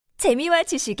재미와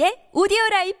지식의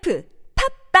오디오라이프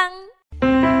팝빵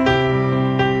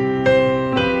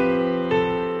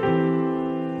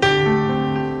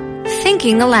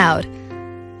Thinking Aloud.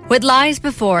 What lies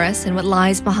before us and what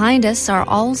lies behind us are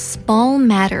all small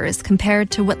matters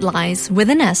compared to what lies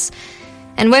within us.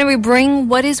 And when we bring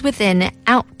what is within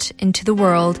out into the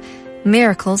world,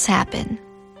 miracles happen.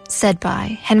 Said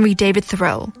by Henry David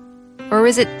Thoreau. Or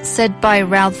is it said by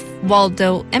Ralph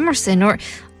Waldo Emerson or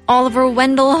Oliver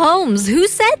Wendell Holmes? Who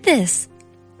said this?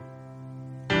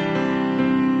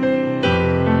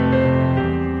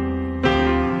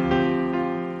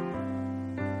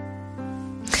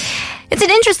 It's an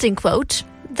interesting quote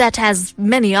that has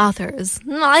many authors.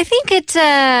 I think it,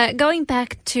 going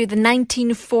back to the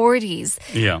 1940s,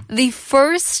 the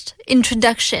first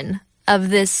introduction of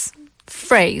this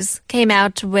phrase came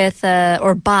out with,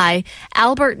 or by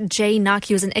Albert J. Nock.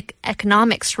 He was an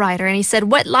economics writer, and he said,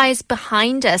 what lies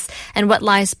behind us and what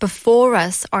lies before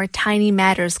us are tiny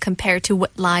matters compared to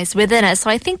what lies within us. So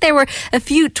I think there were a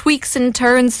few tweaks and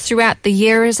turns throughout the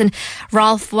years, and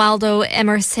Ralph Waldo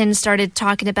Emerson started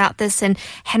talking about this, and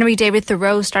Henry David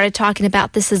Thoreau started talking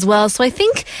about this as well. So I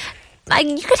think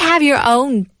you could have your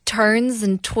own turns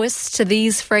and twists to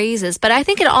these phrases, but I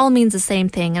think it all means the same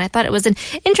thing, and I thought it was an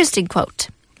interesting quote.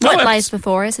 What lies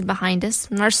before us and behind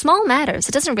us are small matters.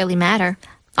 It doesn't really matter.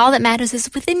 All that matters is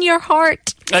within your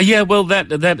heart.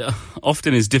 That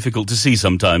often is difficult to see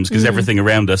sometimes because everything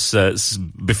around us,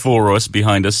 before us,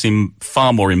 behind us, seem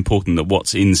far more important than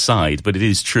what's inside. But it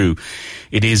is true.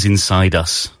 It is inside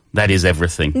us. That is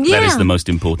everything. Yeah. That is the most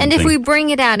important thing. And if we bring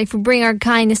it out, if we bring our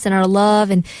kindness and our love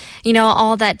and,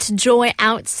 all that joy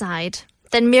outside,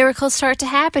 then miracles start to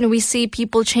happen. We see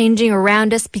people changing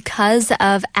around us because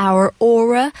of our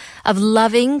aura of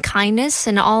loving kindness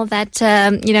and all that,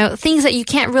 things that you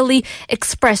can't really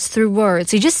express through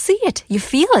words. You just see it. You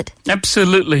feel it.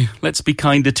 Absolutely. Let's be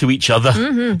kinder to each other.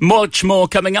 Much more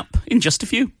coming up in just a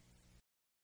few.